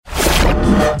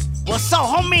What's up,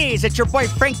 homies? It's your boy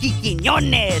Frankie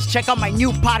Quiñones. Check out my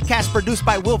new podcast produced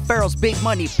by Will Ferrell's Big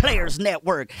Money Players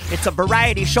Network. It's a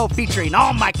variety show featuring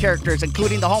all my characters,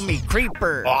 including the homie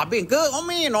Creeper. Oh, I've been good,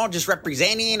 homie. Just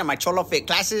representing in my Cholo Fit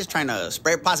classes, trying to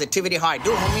spread positivity how I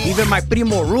do, homie. Even my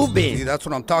primo Ruben. See, that's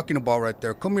what I'm talking about right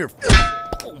there. Come here.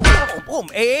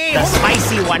 Hey, the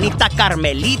spicy Juanita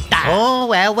Carmelita. Oh,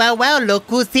 well, look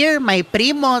who's here, my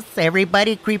primos,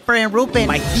 everybody, Creeper and Ruben.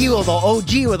 My tío, the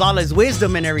OG, with all his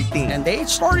wisdom and everything. And they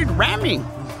started ramming.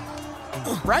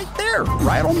 Right there,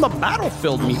 right on the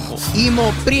battlefield, meeples.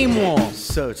 Emo primo.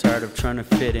 So tired of trying to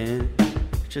fit in.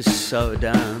 Just so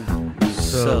dumb.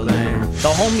 So lame. The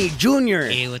homie Junior.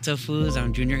 Hey, what's up, fools?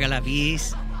 I'm Junior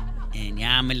Galaviz. And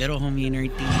yeah, I'm a little homie and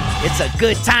everything. It's a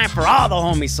good time for all the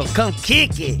homies, so come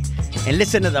kick it. And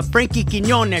listen to the Frankie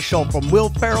Quiñones Show from Will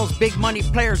Ferrell's Big Money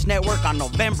Players Network on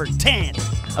November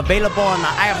 10th. Available on the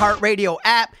iHeartRadio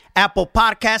app, Apple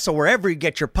Podcasts, or wherever you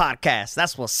get your podcasts.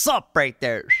 That's what's up right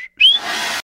there.